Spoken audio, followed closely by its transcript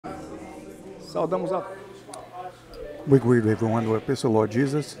Saudamos a We greet everyone with the peace of Lord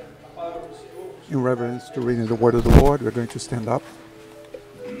Jesus. In reverence to reading the word of the Lord, we're going to stand up.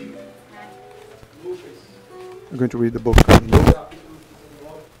 We're going to read the book of Luke,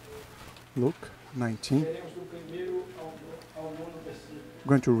 Luke 19. We're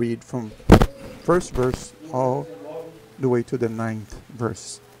going to read from first verse all the way to the 9th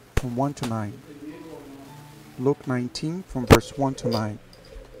verse, from 1 to 9. Luke 19 from verse 1 to 9.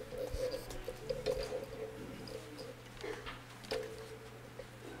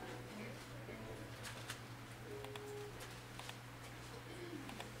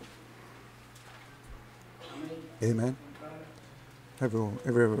 Amen.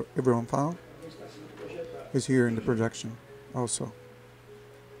 Everyone found? Is here in the projection also.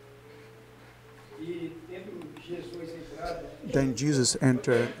 Then Jesus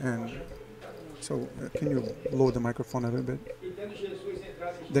entered and... So, can you lower the microphone a little bit?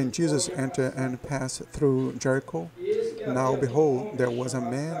 Then Jesus entered and passed through Jericho. Now behold, there was a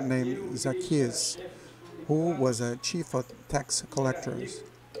man named Zacchaeus, who was a chief of tax collectors,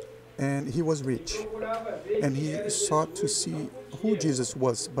 and he was rich. And he sought to see who Jesus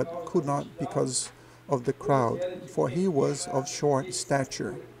was, but could not because of the crowd, for he was of short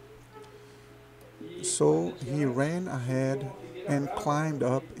stature. So he ran ahead and climbed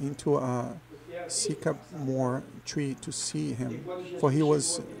up into a sycamore tree to see him, for he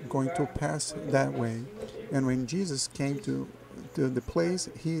was going to pass that way. And when Jesus came to the place,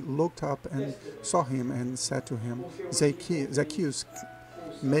 he looked up and saw him and said to him, Zacchaeus,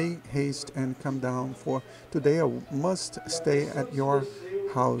 make haste and come down, for today I must stay at your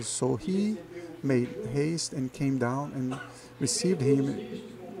house. So he made haste and came down and received him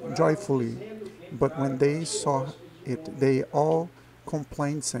joyfully. But when they saw it, they all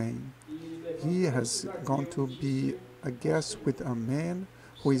complained, saying, he has gone to be a guest with a man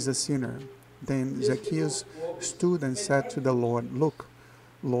who is a sinner. Then Zacchaeus stood and said to the Lord, look,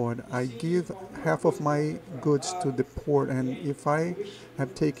 Lord, I give half of my goods to the poor, and if I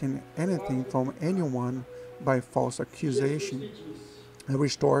have taken anything from anyone by false accusation, I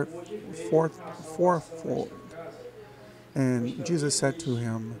restore fourfold. And Jesus said to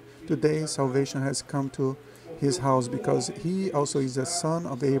him, today salvation has come to his house, because he also is a son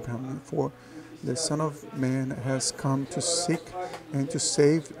of Abraham. For the Son of Man has come to seek and to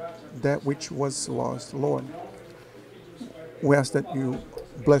save that which was lost. Lord, we ask that you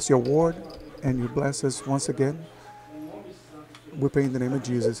bless your word and you bless us once again. We pray in the name of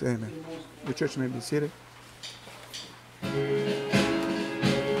Jesus. Amen. The church may be seated.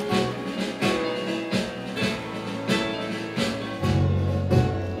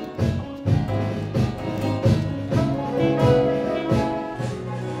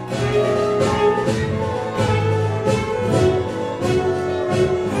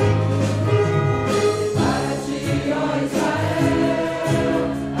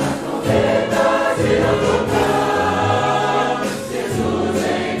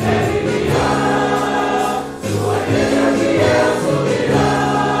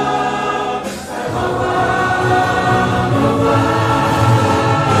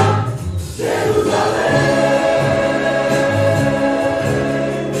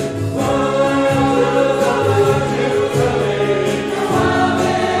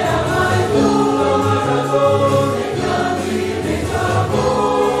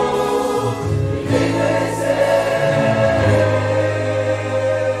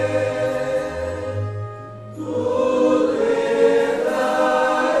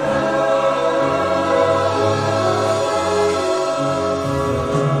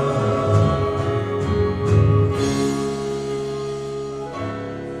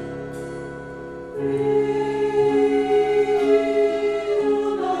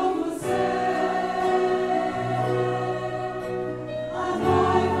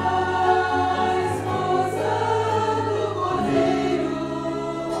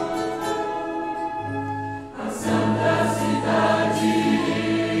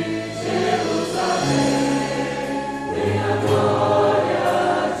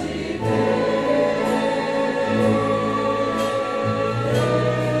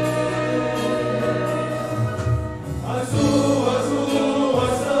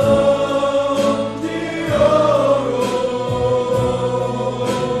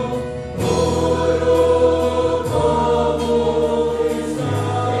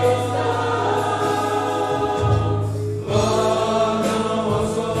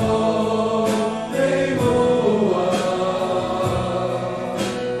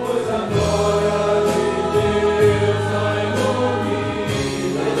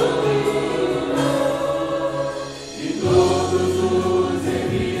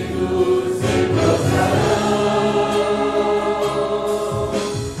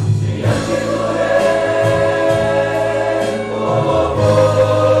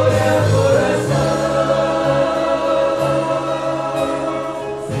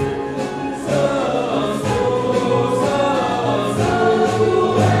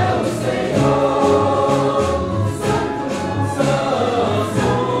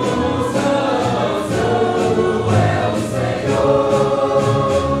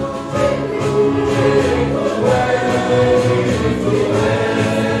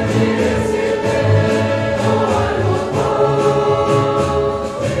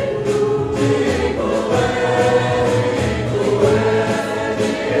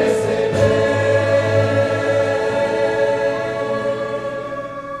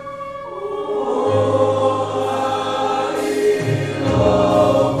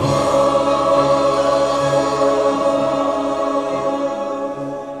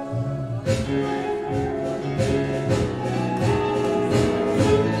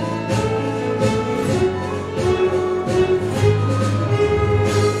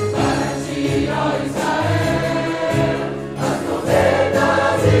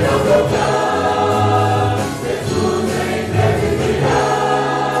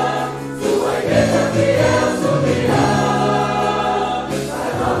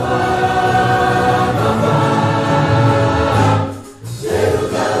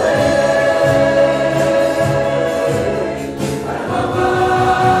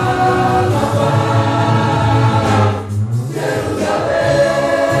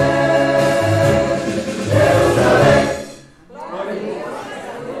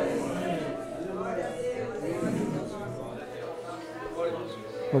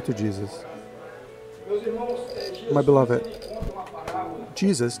 Go to Jesus. My beloved,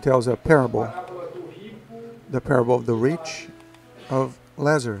 Jesus tells a parable, the parable of the rich, of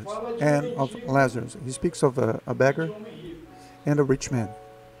Lazarus, and of Lazarus. He speaks of a beggar and a rich man,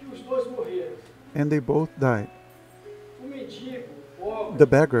 and they both died. The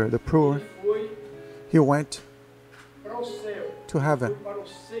beggar, the poor, he went to heaven.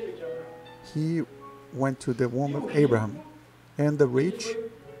 He went to the womb of Abraham. And the rich,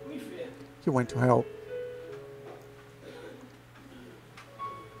 he went to hell.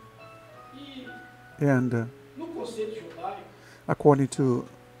 And according to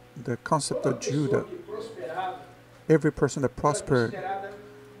the concept of Judah, every person that prospered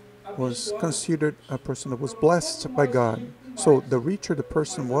was considered a person that was blessed by God. So the richer the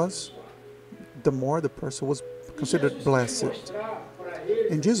person was, the more the person was considered blessed.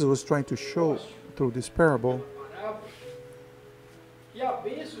 And Jesus was trying to show through this parable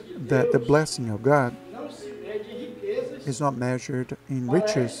that the blessing of God is not measured in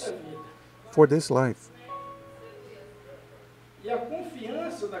riches for this life.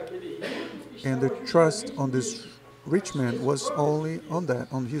 And the trust on this rich man was only on that,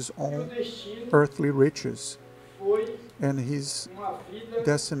 on his own earthly riches. And his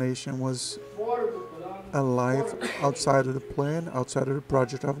destination was a life outside of the plan, outside of the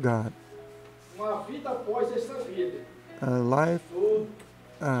project of God. A life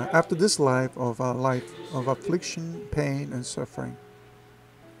after this life of a life of affliction, pain, and suffering.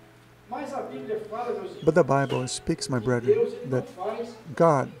 But the Bible speaks, my brethren, that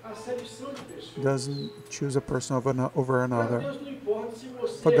God doesn't choose a person over another.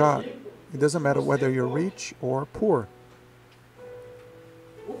 For God, it doesn't matter whether you're rich or poor.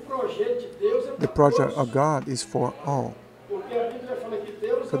 The project of God is for all.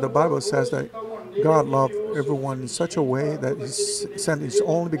 So the Bible says that God loved everyone in such a way that He sent His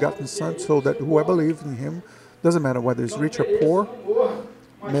only begotten Son, so that whoever believes in Him, doesn't matter whether he's rich or poor,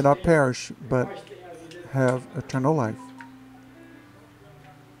 may not perish, but have eternal life.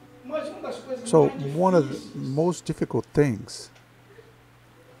 So one of the most difficult things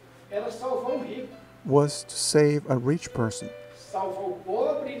was to save a rich person.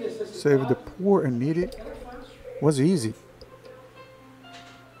 Save the poor and needy was easy.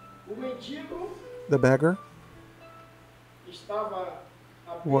 The beggar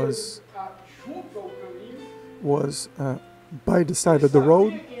was by the side of the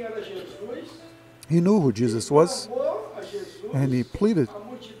road. He knew who Jesus was, and he pleaded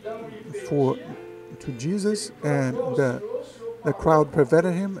to Jesus, and the crowd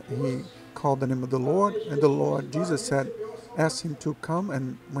prevented him. He called the name of the Lord, and the Lord Jesus asked him to come,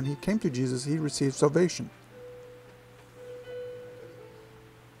 and when he came to Jesus, he received salvation.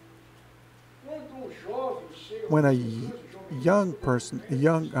 When a young person, a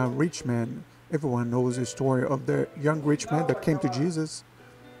young rich man, everyone knows the story of the young rich man that came to Jesus.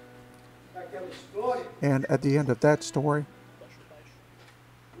 And at the end of that story,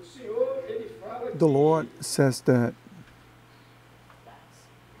 the Lord says that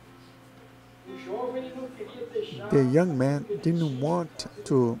the young man didn't want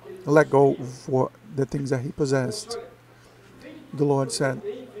to let go for the things that he possessed. The Lord said,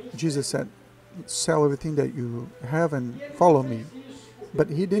 Jesus said, sell everything that you have and follow me. But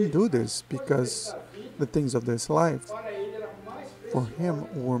he didn't do this because the things of this life for him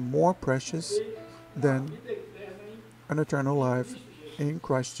were more precious than an eternal life in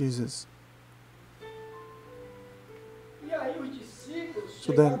Christ Jesus.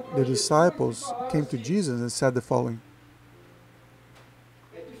 So then the disciples came to Jesus and said the following: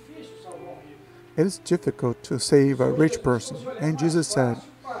 it is difficult to save a rich person. And Jesus said,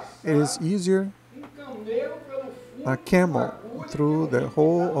 it is easier a camel through the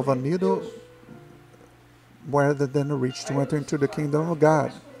hole of a needle rather than a rich to enter into the kingdom of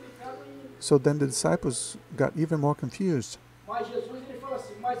God. So then the disciples got even more confused.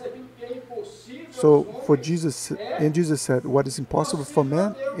 So for Jesus, and Jesus said, what is impossible for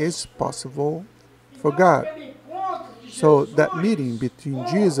man is possible for God. So that meeting between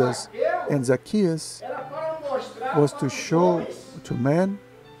Jesus and Zacchaeus was to show to man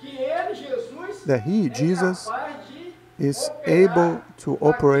that he, Jesus, is able to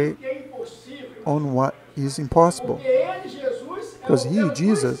operate on what is impossible. Because he,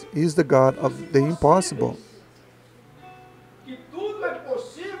 Jesus, is the God of the impossible.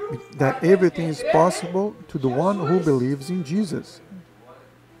 That everything is possible to the one who believes in Jesus.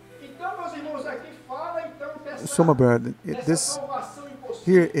 So my brother,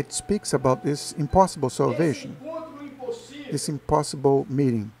 here it speaks about this impossible salvation, this impossible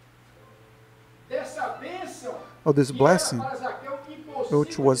meeting, of this blessing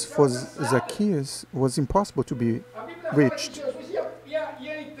which was for Zacchaeus, was impossible to be A Bíblia fala que reached. Jesus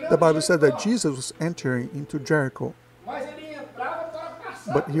ia entrando The em Bible said that Jericó, Jesus was entering into Jericho, mas ele entrava para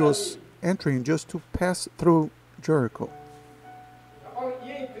passar but por he was ali. entering just to pass through Jericho. A Paula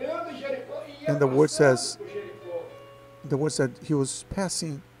ia entrando em Jericó e ia And the word passando says, por Jericó. the word said he was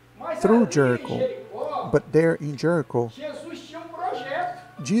passing Mas through ali em Jericho. Jericó, But there in Jericho, Jesus tinha projeto.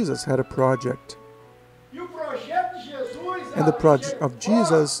 Jesus had a project. E o projeto de Jesus And the ali em project of Jericó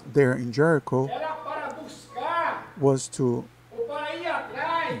Jesus there in Jericho era para buscar was to ou para ir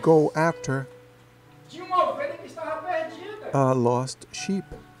atrás go after de uma ovelha que estava perdida, a lost sheep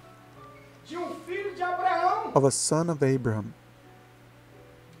de filho de Abraão. of a son of Abraham.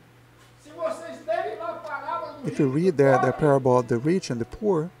 Se vocês derem lá a parábola do If you rico e read do there the pobre, parable of the rich and the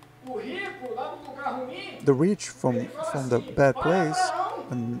poor, o rico lá do lugar ruim, the rich ele fala from the assim, bad olha place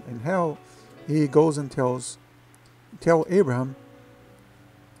Abraão, in hell, he goes and tell Abraham.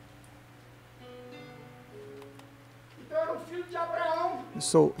 então era filho de Abraão,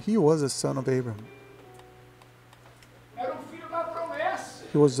 So he was a son of Abraham. era filho da promessa,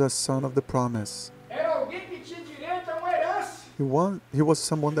 He was a son of the promise. era alguém que tinha direito a uma herança. He was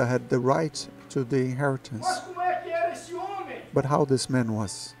someone that had the right to the Mas inheritance. como é que era esse homem But how this man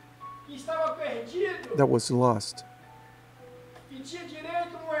was, que estava perdido, that was lost, que tinha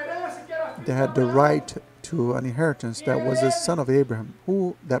direito a uma herança que era filho they de had the Abraão? right to an inheritance, that was the son of Abraham.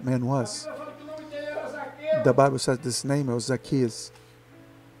 Who that man A was? Bíblia fala que o nome dele era Zaqueu, The Bible says this name was Zacchaeus,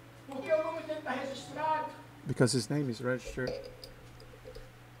 porque o nome dele está registrado, because his name is registered,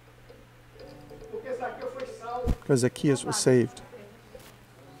 porque Zaqueu foi salvo. because Zacchaeus was saved.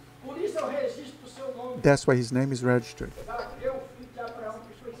 Por isso eu registro o seu nome. That's why his name is registered. Zaqueu, filho de Abraão,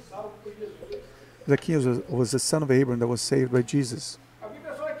 que foi salvo por Jesus. Zacchaeus was the son of Abraham that was saved by Jesus. A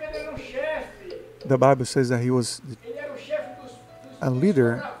Bíblia fala que ele era chefe. The Bible says that he was Ele era o chefe dos a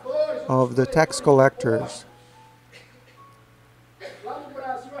leader cobradores, of the tax collectors. lá no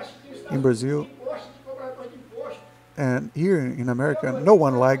Brasil, acho que tem os In Brazil, impostos de cobrador de imposto. and here in America, no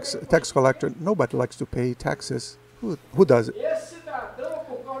one likes a tax collector. Nobody likes to pay taxes. Who does it? Esse cidadão,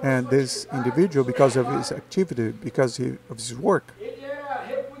 por causa And da sua this atividade, individual, do seu because of trabalho, his activity, because of his work, ele era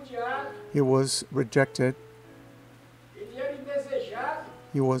repudiado, he was rejected. ele era indesejado,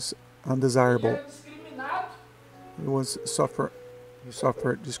 He was ele undesirable. era discriminado, He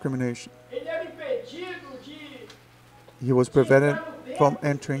suffered discrimination. ele era impedido de He was prevented from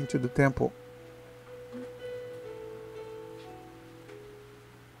entering to the temple.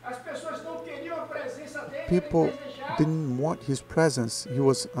 as pessoas não queriam a presença dele, People ele era indesejado. didn't want his presence. He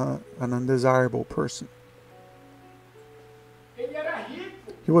was an undesirable person. Ele era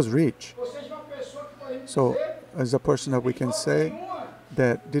rico, He was rich. ou seja, uma pessoa que podemos So, dizer as a person that we can say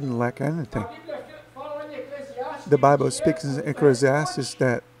that didn't lack anything. a Bíblia fala lá em Eclesiastes The que Bible o speaks dinheiro in tudo Ecclesiastes responde.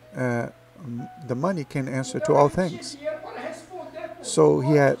 that the money can answer to Então, all ele tinha things. dinheiro para responder por So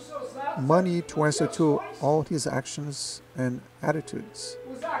he had todos os seus atos, money to answer suas to ações. all his actions and attitudes.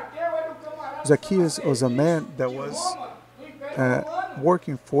 O Zaqueu era camarada Zacchaeus que estava was a man that de was Roma, do Império Romano.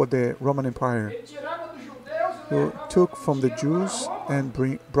 working for the Roman Empire. Ele tirava dos judeus e He levava took o from the dinheiro Jews para Roma.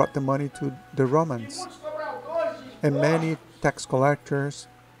 and brought the money to the E Romans. muitos cobradores de And many impostos, tax collectors,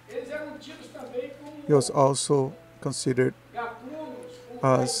 eles eram tidos também he was como also considered gatunos,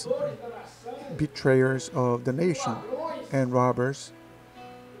 como as traidores da nação, betrayers of the nation ladrões. and robbers.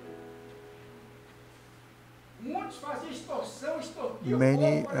 Muitos faziam extorsão, extorquiam o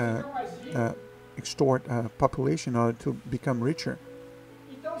Many povo para ficar mais rico. extort population in order to become richer.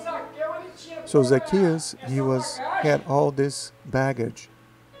 Então Zaqueu ele tinha So toda Zacchaeus, essa he had bagagem. all this baggage.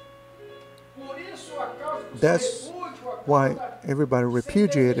 Por isso, a causa do That's seu repúdio, a causa Why da- everybody de ser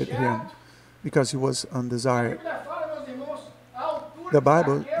repudiated him, desejado. because he was A undesired. Bíblia fala, meus irmãos, a altura The de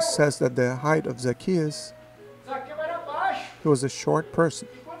Bible Zaqueu, says that the height of Zacchaeus, Zaqueu era baixo. he was a short person.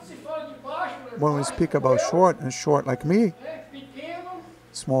 E quando se fala de baixo, When we baixo speak como about eu, short and short like me, pequeno,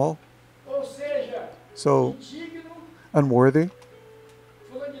 small, ou seja, so indigno, unworthy,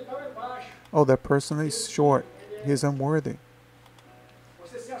 fulano de tal é baixo. oh, that person is short, he's unworthy.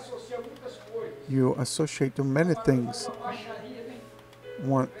 Você se associa a muitas coisas. You associate to many things. Uma baixaria, né?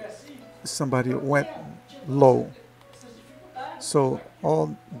 One, É assim? somebody went Tinha low. essas dificuldades. So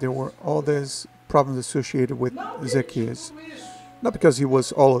there were all these problems associated with Não que ele tinha Zacchaeus. tudo isso, Not because he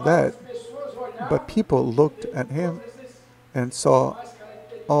was all of mas that, as pessoas olhavam but people looked at him todas essas and saw más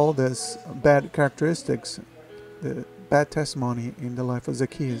características. all these bad characteristics, the bad testimony in the life of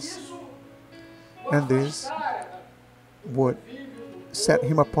Zacchaeus. Isso o And this afastara would do convívio, do set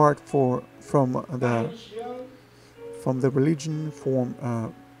him apart from da the religião. religion,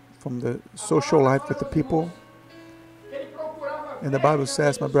 from the social life with the people. Ele procurava And the Bible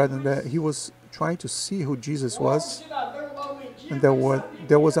says, my brethren, that he was trying to see who Jesus O outro was. cidadão lá, o mendigo, And ele sabia there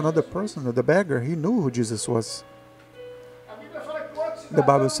quem was era another Jesus. person, the beggar, he knew who Jesus was. A Bíblia fala que o outro The cidadão,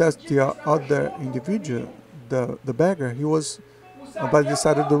 Bible o says mendigo, the ele estava other junto com o individual, caminho. the beggar, he was O by the Zaqueu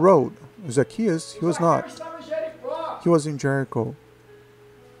side of the não. road. Zacchaeus, O he was Zaqueu not. estava em Jericó. He was in Jericho.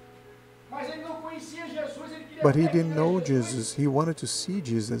 Mas ele não conhecia Jesus, ele queria But he ver quem didn't era know Jesus. Jesus. He wanted to see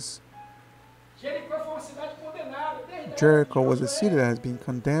Jesus. Jericó foi uma cidade condenada desde a época de Jericho was a city that Josué. has been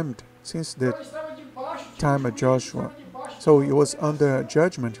condemned since Então the ele estava debaixo de time of juízo, Joshua. estava debaixo de So uma he was under condenação.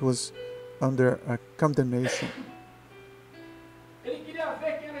 judgment. He was under a condemnation. Ele queria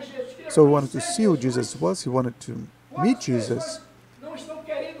ver quem era Jesus, queria So he wanted to conhecer see who Jesus was. He wanted to meet Quantas Jesus. pessoas não estão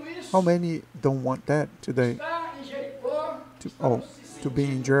querendo isso? How many don't want that today? Estar em Jericó, To, estão se to be in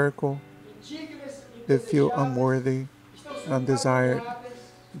sentindo Jericho, indignas, they feel indesejadas, unworthy, estão sendo undesired. caluniadas,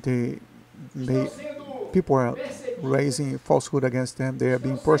 They estão sendo people are perseguidas, raising falsehood against them. They are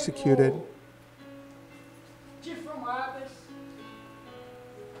being estão persecuted. sendo difamadas,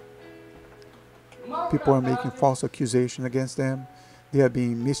 People are making maltratadas false accusations against them. They are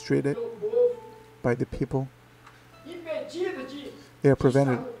being mistreated pelo povo, by the people. impedidas de They are estar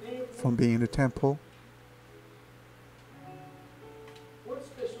prevented no templo. from being in the temple. Quantas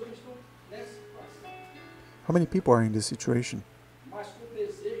pessoas estão nessa situação? How many people are in this situation? Mas com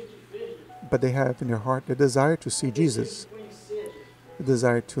desejo de ver Jesus, But they have in their heart the desire to see desejo Jesus, de conhecer Jesus. the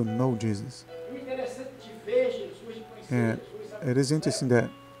desire to know Jesus. O interessante de ver Jesus, de conhecer And Jesus, sabe it is o que interesting that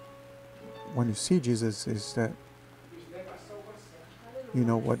when you see Jesus is that Nos leva à salvação. you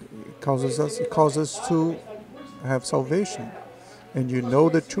know what it causes us. It calls us to have salvation. And you know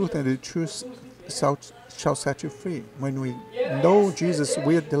the truth, and the truth shall set you free. When we know Jesus,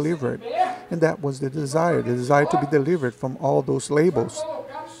 we are delivered. And that was the desire to be delivered from all those labels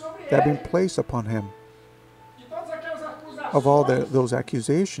Colocado sobre that have ele, been placed upon him, de todas aquelas acusações, of all those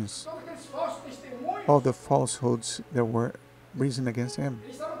accusations, todos aqueles falsos testemunhos. all the falsehoods that were reasoned against him.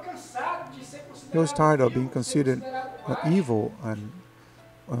 Eles estavam cansados de ser He was considerados tired of vil, being de ser considered considerado baixo, evil and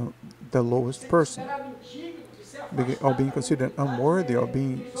the lowest de ser person, considerado indigno, de ser or being afastado considered da comunidade, unworthy, or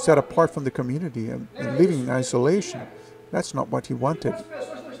being set apart from the community and living in isolation. That's not what he wanted. Quantas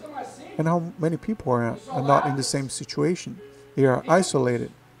pessoas não estão assim, And how many people are not in the same situation? They are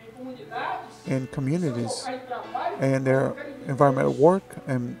isolated em comunidades, in communities local de trabalho, and mas their não querem viver environmental isso. work,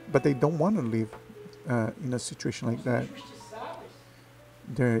 but they don't want to live in a situation like that. Injustiçadas.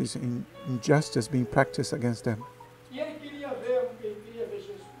 There is injustice being practiced against them. E ele queria ver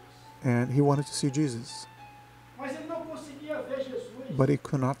Jesus. And he wanted to see Jesus, Mas ele não conseguia ver Jesus. but he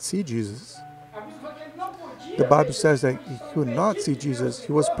could not see Jesus. A Bíblia fala que ele não podia The Bible ver says that Jesus, he estava could not impedido see de ver o Jesus.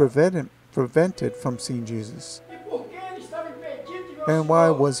 He was Senhor. prevented from seeing Jesus. E por que ele estava impedido de ver o And why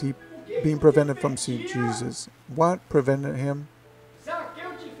Senhor? was he O que being prevented from seeing Jesus? What prevented him?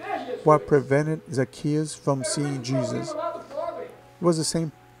 Zaqueu de ver Jesus. What prevented Zacchaeus from Era o seeing mesmo Jesus? problema lá do pobre. It was the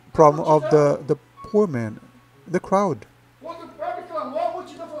same problem of the poor man, the crowd. Quando o pobre clamou, a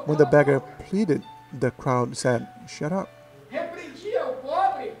multidão falou, When the "Cala a beggar boca." pleaded, the crowd said, "Shut up." Repreendia o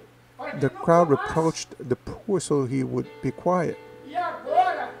pobre para que The ele não crowd clamasse. reproached the poor so he would be quiet. E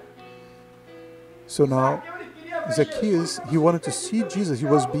agora, So now, Zaqueu, ele queria ver Zacchaeus, Jesus, he wanted to see Jesus. He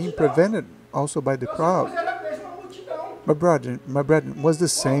was being prevented also by the Meus crowd. irmãos, era a mesma multidão. My brethren, was the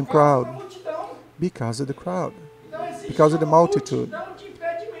same Por causa da crowd multidão. because of the crowd. Então, existia Because of the uma multitude. multidão de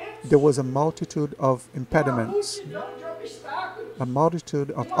impedimentos. There was a multitude of Uma impediments, multidão de obstáculos. a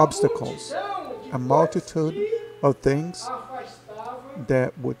multitude of Uma obstacles, multidão de a multitude coisas of things que afastavam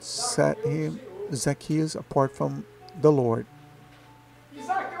that would set Zacchaeus apart from the Lord. E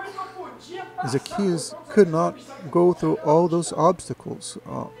Zaqueu ele não podia passar Zacchaeus por todos could aqueles not obstáculos. go through all those obstacles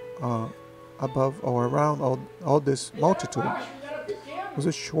above or around all this Ele era multitude. baixo, ele era pequeno. He was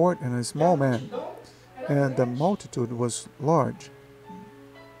a short and a small man, and the multitude was large.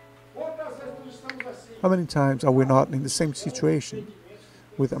 Quantas vezes nós estamos assim? How many times are we not in the same situation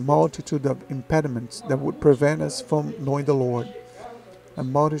with a multitude of impediments that would prevent us from knowing the Lord? A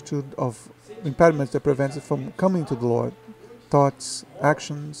multitude of impediments that prevent us from coming to the Lord. Thoughts,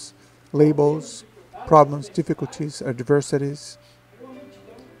 actions, labels, problems, difficulties, adversities.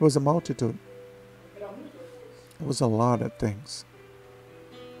 It was a multitude. Era muita coisa. It was a lot of things.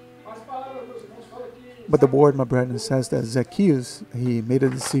 As palavras dos irmãos falam que But the word, my brethren, says that Zacchaeus, he made a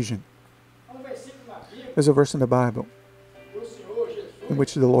decision. há um versículo na Bíblia There's a verse in the Bible do Senhor Jesus, in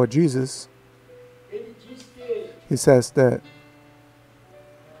which the Lord Jesus, ele diz que he says that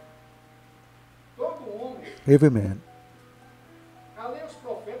todo homem, every man, além os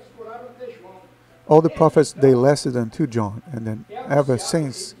profetas, curaram até João. all the prophets, they lasted unto John, and then É ever anunciado o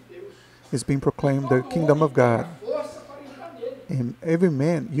since reino de Deus. it's been proclaimed the Todo kingdom of homem tem a God. força para entrar nele. And every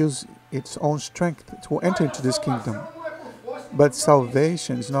man use its own strength to enter into this kingdom. Salvação não é por força, nem But por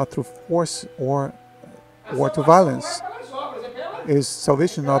salvation is not through force or A to salvação violence. não é pelas obras, é pela Is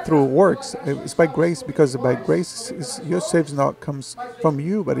salvation not through works? It's by grace, because by grace your saving not comes from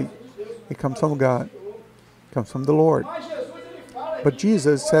you, but it comes from God. It comes from the Lord. Mas Jesus ele fala But que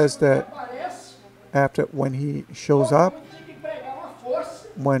Jesus depois says que ele that aparece, after when he shows todo up, mundo tinha que pregar uma força.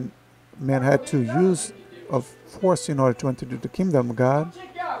 when man had to use of force in order to enter into the kingdom of God, Tinha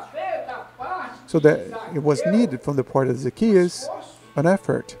que haver da parte so de that it was Zaqueu needed from the part of Zacchaeus esforço, an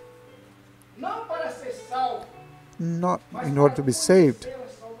effort, não para ser salvo, not mas in para order to be saved, conhecer a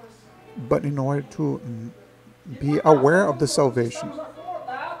salvação. but in order to E be muitas aware of the vezes nós salvation. estamos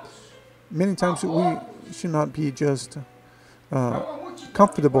acomodados Many times we should not be just a uma multidão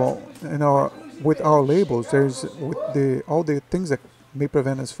comfortable que in our pode nos with impedir our de labels. chegar There's ao with Senhor. all the things that may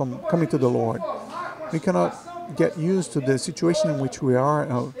prevent us from Não coming to the podemos Lord. conformar com a We cannot situação que get nós used to the estamos situation in which we are,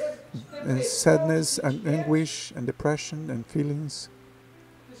 of depressão, sadness and sentimentos. anguish and depression and feelings.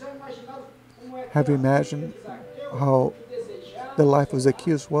 Vocês já imaginaram como é que Have you a vida imagined de Zaqueu, how que desejava, the life of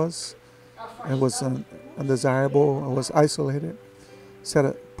Zacchaeus was? It was afastado de tudo, undesirable, it was isolated, set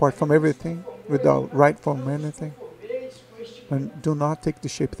apart from everything, without right from anything, conformeis com este mundo. and do not take the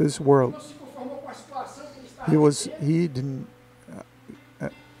shape of this world. Não se conformou com a situação que ele estava vivendo. He didn't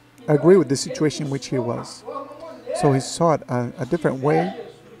agree with the situation in which he was. So he sought a different way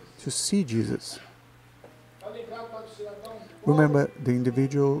to see Jesus. Está lembrado lá do cidadão? Remember the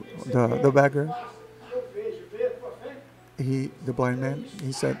individual, the beggar, Eu vejo, vê a tua fé. the blind man,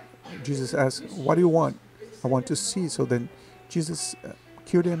 he said, Jesus asked, what do you want? I want to see. So then Jesus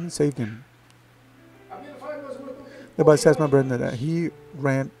cured him and saved him. A Bíblia fala, meus irmãos, que ele The Bible says, my brother, that he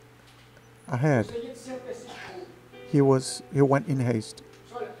ran ahead. conseguia se antecipou. He went in haste.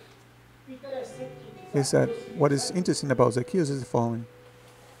 Mas olha, o interessante que He said, what is interesting about Zacchaeus is the following.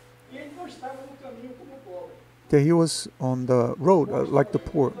 ele não estava no caminho como pobre. That he was on the road like the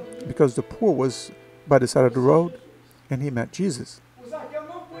poor, because the poor was by the side of the road and he met Jesus. O Zaqueu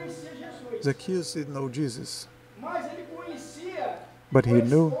não conhecia Jesus, Zacchaeus didn't know Jesus, mas ele conhecia, but he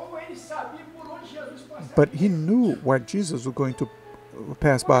knew, ou ele sabia por onde Jesus passava. but he knew where Jesus was going to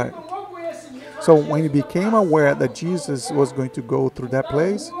pass by. Ele tomou conhecimento, So when he became aware that Jesus was going to go through that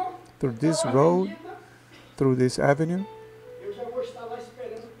place, through this road, through this avenue, eu já vou estar lá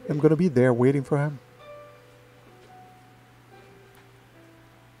esperando por I'm ele. going to be there waiting for him.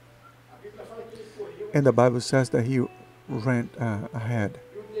 A Bíblia fala que ele correu And the Bible says that he ran ahead.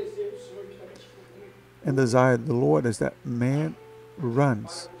 e o desejo do Senhor justamente foi muito And the desire of the Lord is that man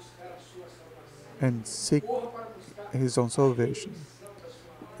runs para buscar a sua salvação. and seek Corra para buscar his own salvation. a salvação da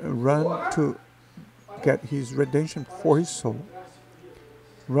sua alma. Run to get his redemption for his soul.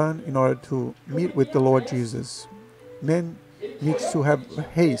 Run in order to meet with the Lord Jesus. Man needs to have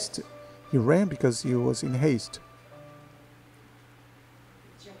haste. He ran because he was in haste.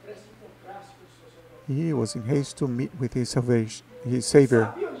 Ele tinha pressa em encontrar-se com o seu Salvador. He was in haste to meet with his salvation, his Savior.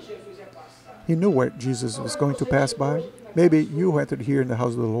 Sabia onde Jesus ia passar. He knew where Jesus was going to pass by. Maybe you entered here in the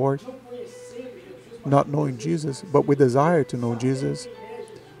house of the Lord, Não conhecendo Jesus, mas not knowing Jesus, but with desire to know Jesus, quem é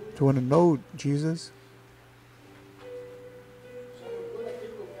Jesus. to want to know Jesus. Só lembrou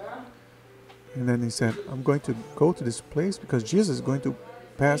daquele lugar And then he said, I'm going to go to this place because Jesus is going to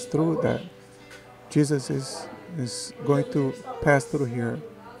pass through that. Jesus is going to pass through here.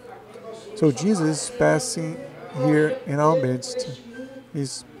 So Jesus is passing here in our midst.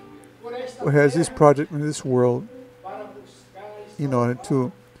 He's, por esta has this project in this world para buscar e in order to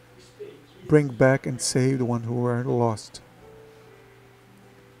os perdidos. bring back and save the one who are lost.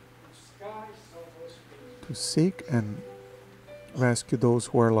 Buscar e salvar os perdidos. To seek and rescue those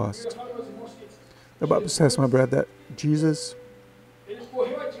who are lost. Eu falo, meus irmãos, que The Bible says, my brother, that Jesus, ele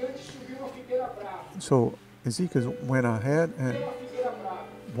correu adiante e subiu uma figueira brava. so Ezekiel went ahead and Uma figueira brava.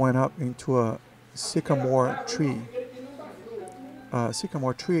 went up into a sycamore tree. Uma figueira que não dá fruto. A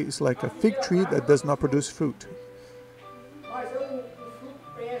sycamore tree is like a fig tree that does not produce fruit. Mas é fruto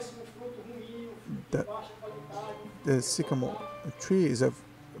péssimo, fruto ruim, fruto de That- baixa qualidade. The sycamore tree is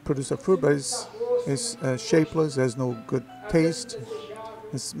produce a fruit, but it's shapeless, has no good taste,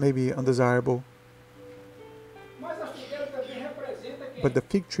 Desejável. it's maybe undesirable. Mas a figueira também representa quem? But the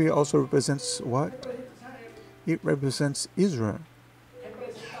fig tree also represents what? Representa Israel. It represents Israel,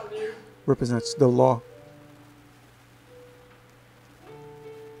 Representa a lei. represents the law.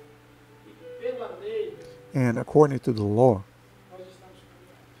 E pela lei And according to the law, nós estamos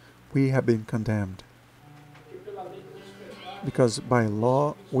condenados. we have been condemned. Porque pela lei todos pecaram. Because by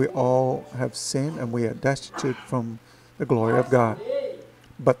law, we all have sinned and we are destitute from the glory of God. A lei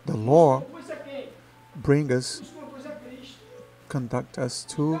But the law conduz a quem? brings us, Nos conduz a Cristo. conduct us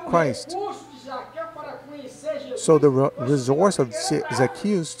to Christ. recurso de Zaqueu para conhecer Jesus So the resource of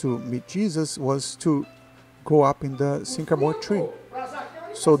Zacchaeus to meet Jesus was to go up in the sycamore tree. para Zaqueu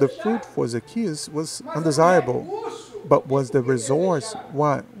ele So the desejar, fruit for Zacchaeus was mas o undesirable. recurso But was the resource,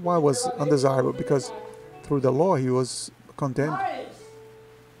 why was undesirable? Because through the law he was condemned. mas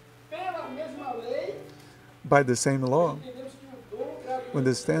pela mesma lei By the same law, entendemos que o dom gratuito we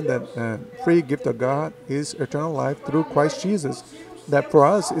understand that free gift of God is eternal life through Christ Jesus. That for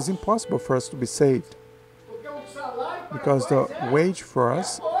us is impossible for us to be saved, porque o salário para because the nós wage for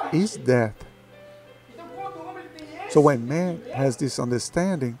us is death. então quando o homem tem esse So when man has this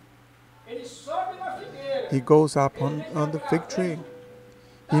understanding, ele sobe na figueira he goes up on the fig tree.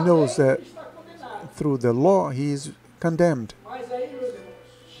 He knows that ele está condenado, through the law he is condemned. mas aí meus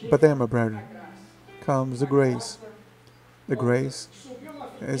irmãos But then, my brethren, graça, comes the grace. The grace subiu na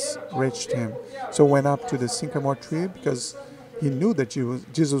has figueira reached him. So went up to the sycamore tree because he knew that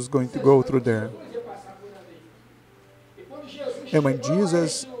Jesus was going to go through there. ia passar por ali. E quando Jesus And when chegou a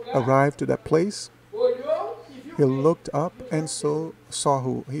Jesus esse lugar, arrived to that place, olhou e viu he looked up and saw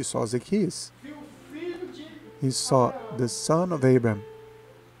who? He saw Zacchaeus. viu o filho de He saw the son of Abraham,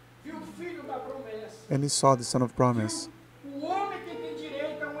 viu o filho da promessa, and he saw the son of promise. o homem que tem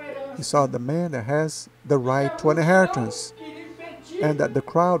direito a uma herança. He saw the man that has the right to an inheritance, Queria impedir and that the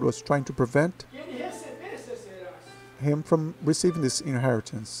crowd was trying to prevent que ele recebesse essa herança. him from receiving this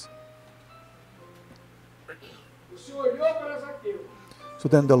inheritance. O Senhor olhou para Zaqueu, So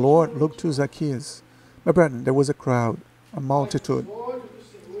then the Lord looked to Zacchaeus. My brethren, there was a crowd, a multitude, os olhos do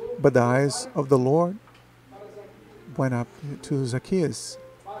Senhor but the eyes of the Lord para Zaqueu, went up to Zacchaeus,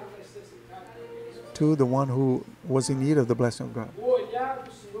 para o necessitado daqueles. to the one who was in need of the blessing of God. O olhar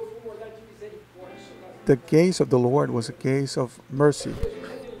do Senhor foi olhar de misericórdia sobre a vida. The gaze of the Lord was a gaze of mercy. Jesus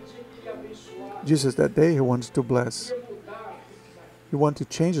naquele dia queria abençoar, Jesus that day he wanted to bless. queria mudar a vida de Zaqueu, He wanted to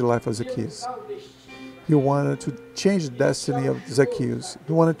change the life of queria Zacchaeus. mudar o destino. He wanted to change the destiny of Zacchaeus.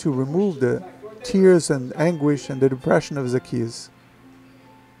 He wanted to remove the tears and anguish and the depression of Zacchaeus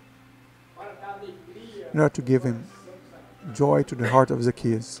Para dar alegria, in order to give him joy to the heart of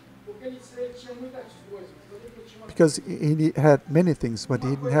Zacchaeus. porque ele tinha muitas coisas, mas ele não tinha uma Because he had many things, but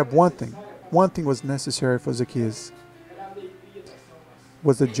he didn't have one thing. One thing was necessary for Zacchaeus, era a alegria da salvação.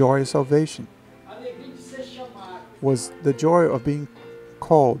 was the joy of salvation, A alegria de ser chamado. was the joy of being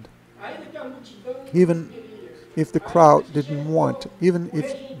called. Ainda que a multidão não Even queria. if the crowd didn't want, even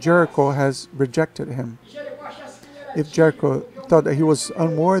if Jericho has rejected him, E Jericó achasse que ele era if Jericho thought that he was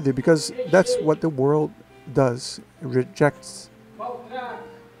unworthy, because that's what the world does, it rejects, maltrato,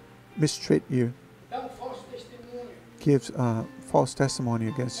 mistreat you, dá falso testemunho, gives false testimony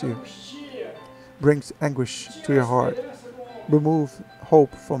against you, angustia, brings anguish to tira your a heart, esperança do homem. remove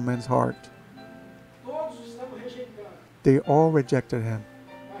hope from man's heart. Todos estavam rejeitando, They all rejected him.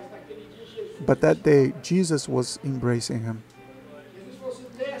 mas naquele dia Jesus, But that day, Jesus was embracing him. Jesus falou assim,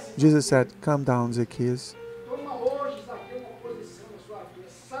 desce, Jesus said, "Come down, Zacchaeus. toma hoje, Zaqueu, uma posição na sua vida.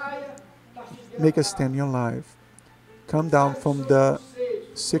 Saia da figueira Make a brava. stand in your life. Come down from the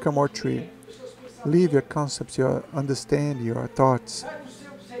sycamore tree. Dos seus pensamentos, Leave your concepts, your understand, your thoughts. sai dos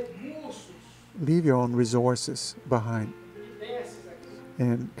seus recursos Leave your own resources behind e desce,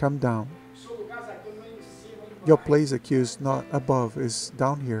 Zaqueu. and come down. O seu lugar, Zaqueu, não é em cima, não Your embaixo. place, accused, not above, is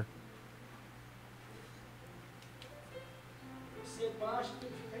down here. Você é baixo, tem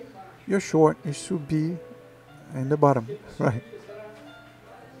que ficar embaixo. You're short, you should be in the bottom, right?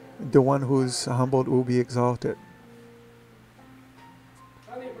 The one who's humbled will be exalted."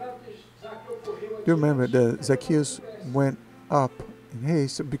 Está lembrado que Zaqueu correu Do you remember that Zacchaeus went up in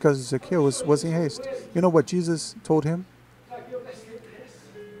haste because Zacchaeus was in haste? You know what Jesus told him? Zaqueu desce,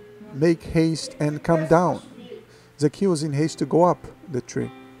 desce. Make haste and come down. Zacchaeus was in haste to go up the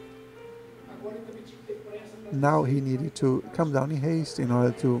tree. Agora ele também tinha que ter pressa para Now he needed to come down in haste in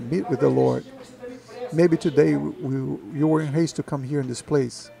order to meet with the Lord. você também pressa. Maybe today you were in haste to come here in this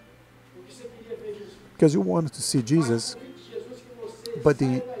place Porque você queria ver Jesus. because you wanted to see Jesus, O convite de Jesus que você but saia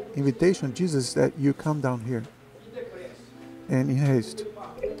the daí invitation of Jesus is that you come down here e dê pressa. and in haste.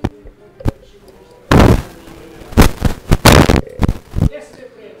 Desce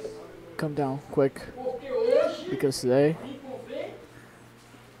depressa. Come down quick, Porque hoje because today, me convém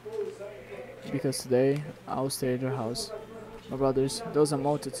pousar em pé. because today I will stay at your house. My brothers, there was a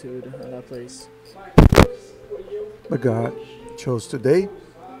multitude in that place. Mas Deus escolheu But God chose today,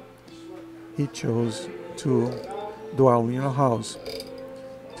 He chose to dwell in your house,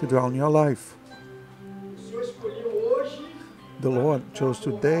 to dwell in your life. o Senhor escolheu hoje The Lord chose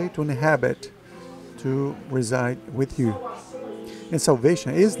today to inhabit, to reside with you. And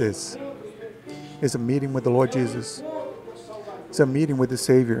salvation is this, is a meeting with the Lord Jesus. It's a meeting with the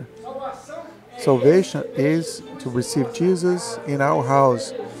Savior. Salvação é Salvation is to receive Jesus in our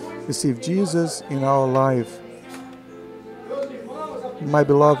house, receive Jesus in our life. meus irmãos, a Bíblia My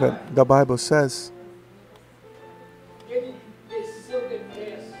beloved, the Bible says ele desceu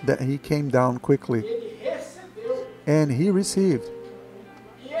depressa. that he came down quickly Ele recebeu. and he received.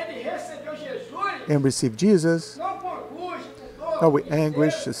 E ele recebeu Jesus And received Jesus, não com angústia, com dor, not with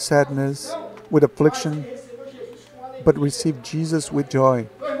anguish, sadness, with affliction, recebeu Jesus com alegria. but received Jesus with joy.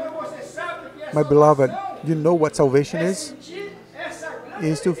 Meu irmão, você sabe que essa My beloved, salvação you know what salvation é is? sentir essa grande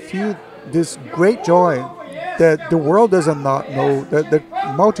Is to alegria. feel this great joy that the world does not know, that the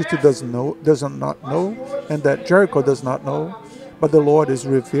multitude does not know, and that Jericho does not know, but the Lord is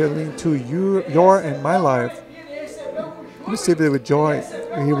revealing to you, your and my life. Ele recebeu com He received it with joy.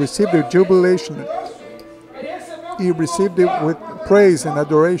 He received it with jubilation. ele recebeu He received it with praise and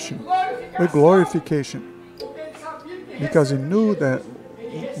adoration, with glorification, porque ele sabia que because he knew that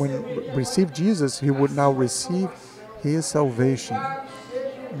when he received Jesus, he would now receive his salvation.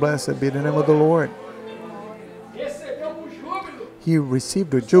 Blessed be the name of the Lord. recebeu com júbilo. He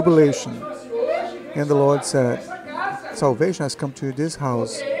received with jubilation. Mas hoje vem And the Lord said, essa casa. salvation has come to this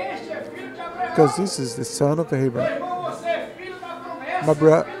house, Este é filho de Abraão. because this is the son of Meu Abraham. irmão, você é filho da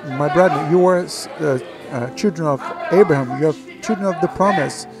promessa. My brother, you are children of Abraham. You are children of the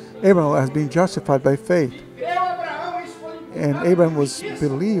promise. Abraham has been justified by faith. Creu Abraão, isso foi And Abraham was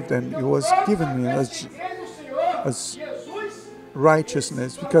believed, and it was given as crê no Senhor as Jesus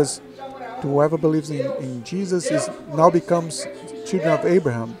righteousness, because de Abraão. whoever believes in Jesus is now becomes children of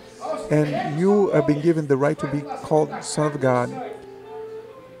Abraham, and you have been given the right to be called son of God.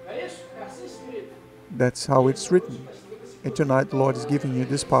 É isso? É assim escrito. That's how it's written. And tonight the Lord is giving you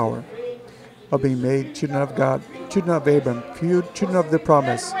this power of being made children of God, children of Abraham, children of the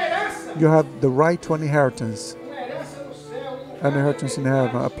promise. Uma herança. You have the right to an inheritance, Uma herança no céu. an inheritance in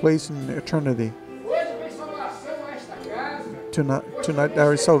heaven, a place in eternity. Hoje vem salvação a esta casa. Tonight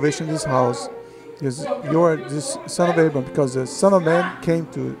there is salvation in this house. Because you are this son of Abraham, because the Son of Man came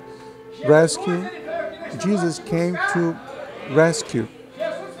to rescue. Ele veio aqui nesta Jesus came to rescue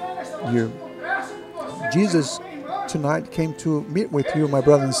Jesus veio nesta noite you. encontrar-se com você, Jesus meu irmão. tonight came to meet with you, my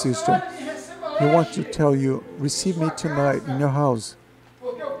brother and sister. Olha, me receba He hoje, wants to tell you, receive me tonight in your house,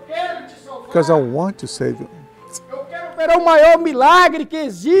 porque eu quero te salvar. because I want to save you. Eu quero operar o maior milagre que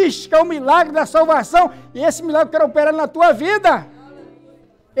existe, que é o milagre da salvação. E esse milagre eu quero operar na tua vida.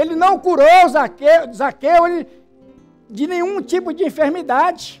 Ele não curou Zaqueu de nenhum tipo de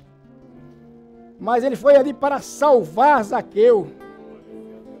enfermidade. Mas ele foi ali para salvar Zaqueu.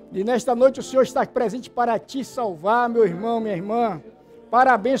 E nesta noite o Senhor está presente para te salvar, meu irmão, minha irmã.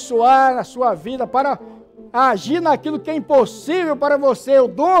 Para abençoar a sua vida, para agir naquilo que é impossível para você. O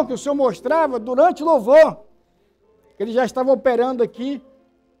dom que o Senhor mostrava durante o louvor. Ele já estava operando aqui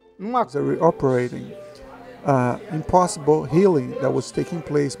numa Operating impossible healing that was taking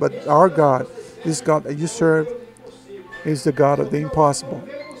place, but our God, this God that you serve, is the God of the impossible,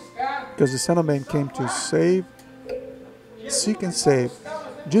 because the Son of Man came to save, seek and save.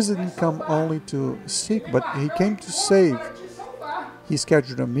 Jesus didn't come only to seek, but he came to save. He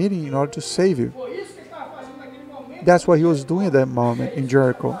scheduled a meeting in order to save you. That's what he was doing at that moment in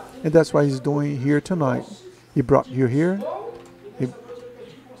Jericho, and that's what he's doing here tonight. He brought you here, he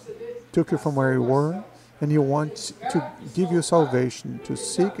took you from where you were, and he wants to give you salvation, to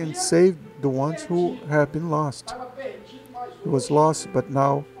seek and save the ones who have been lost. He was lost, but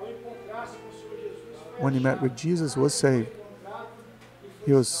now, when he met with Jesus, was saved.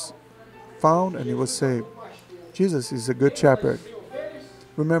 He was found and he was saved. Jesus is a good shepherd.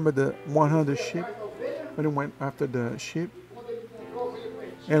 Remember the 100 sheep? When he went after the sheep,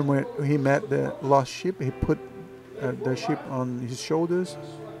 and when he met the lost sheep, he put the sheep on his shoulders,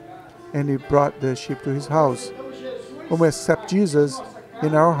 and he brought the sheep to his house. When we accept Jesus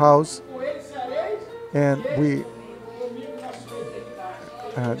in our house, and we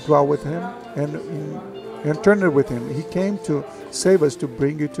dwell with him and in eternity with him, he came to save us, to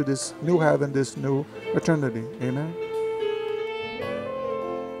bring you to this new heaven, this new eternity. Amen.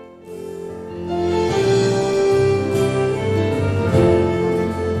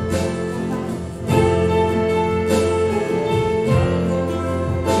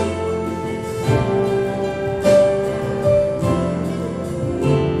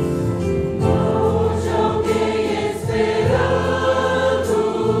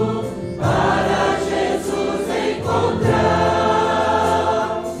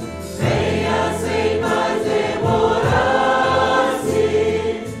 Venha sem mais demorar.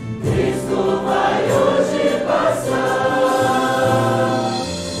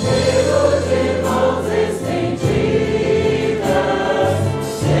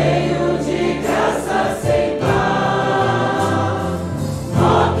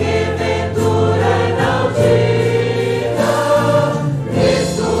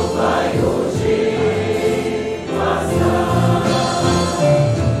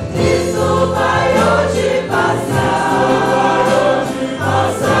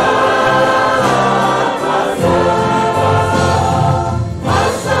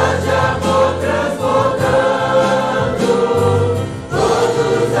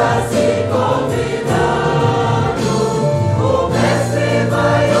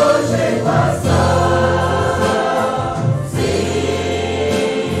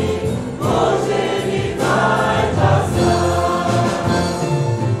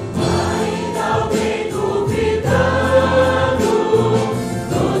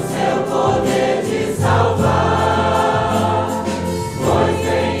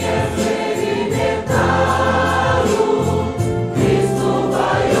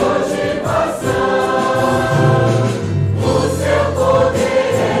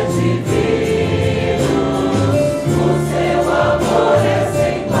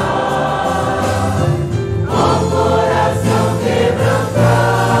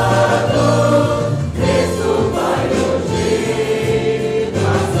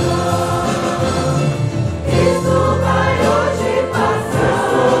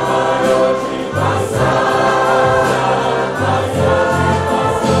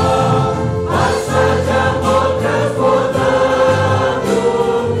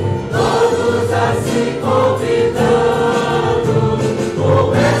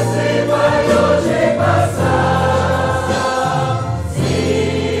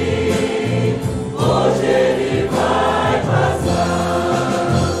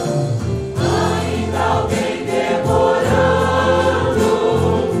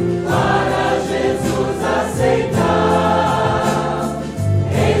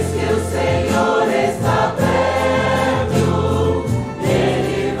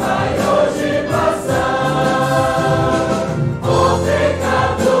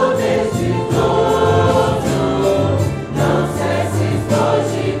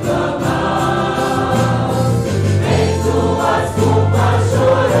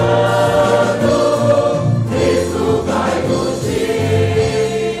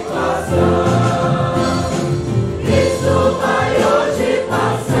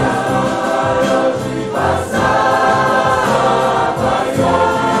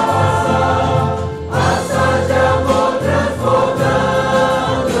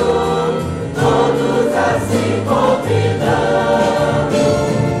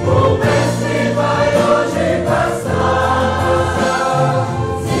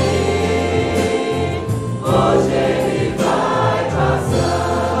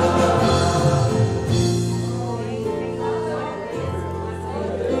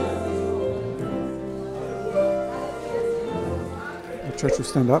 Church will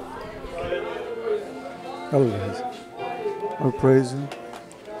stand up. Hallelujah. We praise you.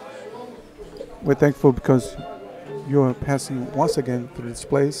 We're thankful because you are passing once again through this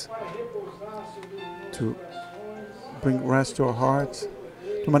place to bring rest to our hearts,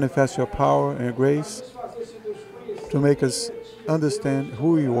 to manifest your power and your grace, to make us understand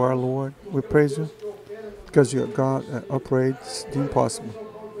who you are, Lord. We praise you because you're God that operates the impossible.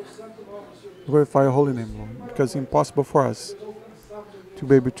 Glorify your holy name, Lord, because it's impossible for us to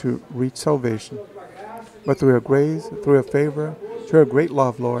be able to reach salvation. But through your grace, through your favor, through your great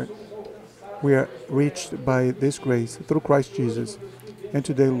love, Lord, we are reached by this grace through Christ Jesus. And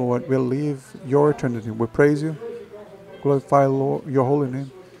today, Lord, we'll live your eternity. We praise you, glorify, Lord, your holy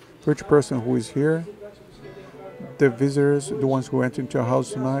name for each person who is here, the visitors, the ones who enter into our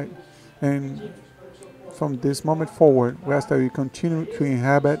house tonight. And from this moment forward, we ask that you continue to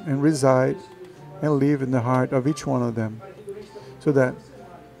inhabit and reside and live in the heart of each one of them, so that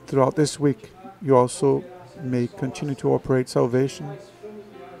throughout this week, you also may continue to operate salvation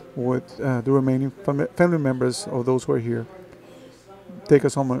with the remaining family members of those who are here. Take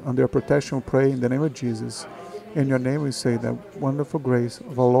us home under your protection, we pray in the name of Jesus. In your name we say that wonderful grace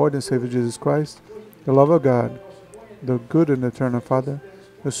of our Lord and Savior Jesus Christ, the love of God, the good and eternal Father,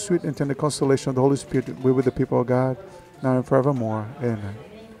 the sweet and tender consolation of the Holy Spirit be with the people of God, now and forevermore. Amen.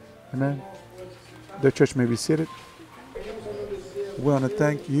 Amen. The church may be seated. We want to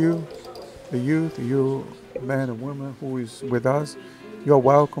thank you, the youth, you man and woman who is with us. You are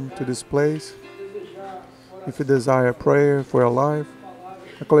welcome to this place. If you desire prayer for your life,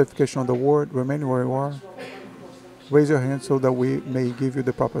 a clarification on the word, remain where you are. Raise your hand so that we may give you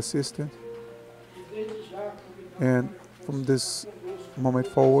the proper assistance. And from this moment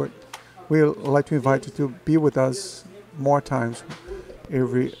forward, we'd like to invite you to be with us more times.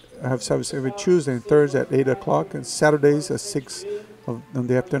 I have service every Tuesday and Thursday at 8 o'clock, and Saturdays at 6 in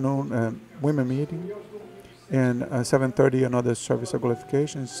the afternoon, women meeting, and 7:30 another service of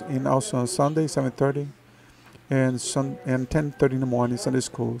qualifications, and also on Sunday 7:30 and 10:30 in the morning Sunday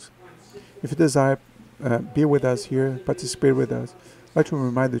schools. If you desire, be with us here, participate with us. I'd like to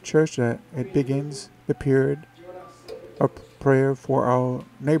remind the church that it begins the period of prayer for our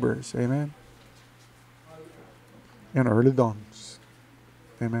neighbors, amen, and early dawns,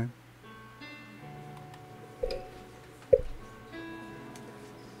 amen.